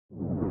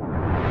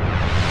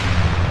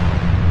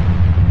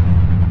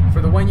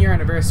1-year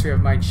anniversary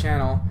of my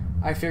channel,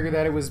 I figured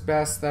that it was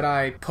best that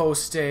I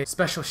post a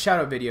special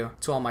shoutout video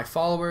to all my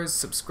followers,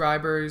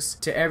 subscribers,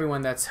 to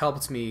everyone that's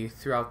helped me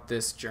throughout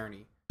this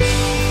journey.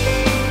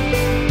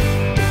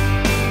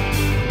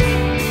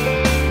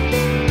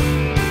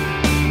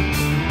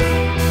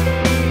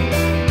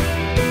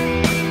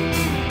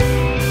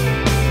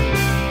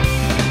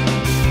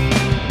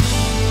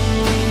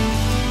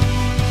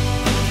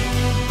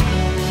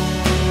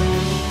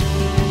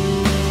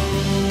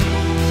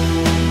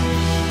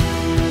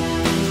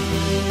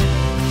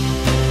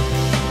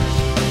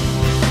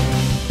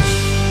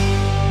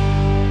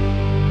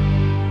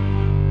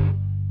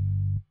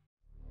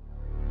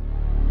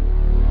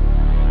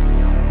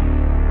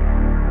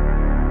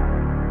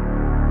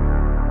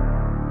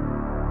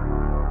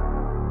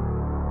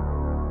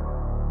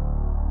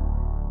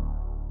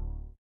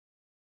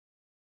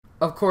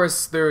 Of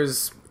course,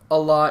 there's a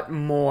lot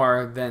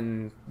more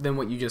than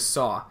what you just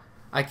saw.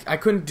 I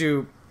couldn't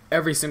do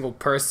every single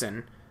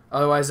person,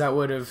 otherwise that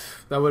would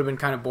have been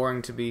kind of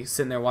boring to be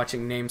sitting there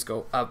watching names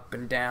go up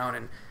and down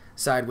and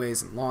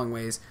sideways and long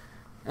ways.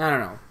 I don't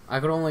know. I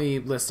could only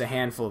list a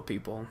handful of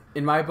people.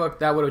 In my book,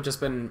 that would have just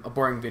been a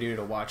boring video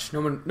to watch.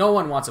 No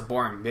one wants a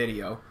boring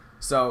video.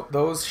 So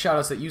those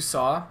shoutouts that you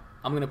saw,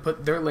 I'm going to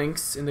put their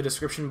links in the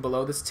description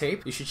below this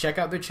tape. You should check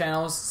out their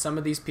channels. Some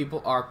of these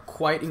people are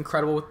quite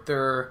incredible with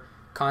their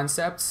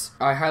concepts.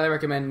 I highly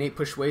recommend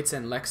Natepushweights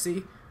and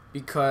Lexie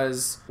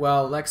because,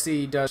 well,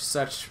 Lexie does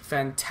such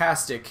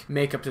fantastic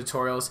makeup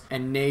tutorials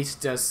and Nate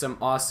does some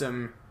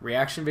awesome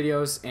reaction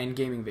videos and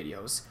gaming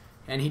videos.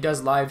 And he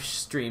does live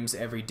streams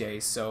every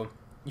day, so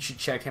you should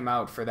check him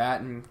out for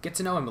that and get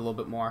to know him a little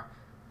bit more.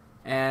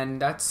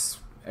 And that's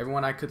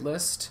everyone I could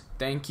list.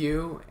 Thank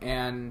you,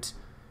 and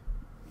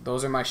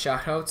those are my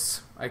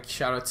shoutouts. I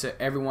shout out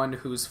to everyone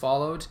who's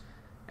followed.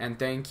 And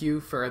thank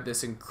you for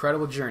this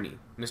incredible journey.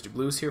 Mr.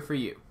 Blue's here for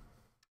you.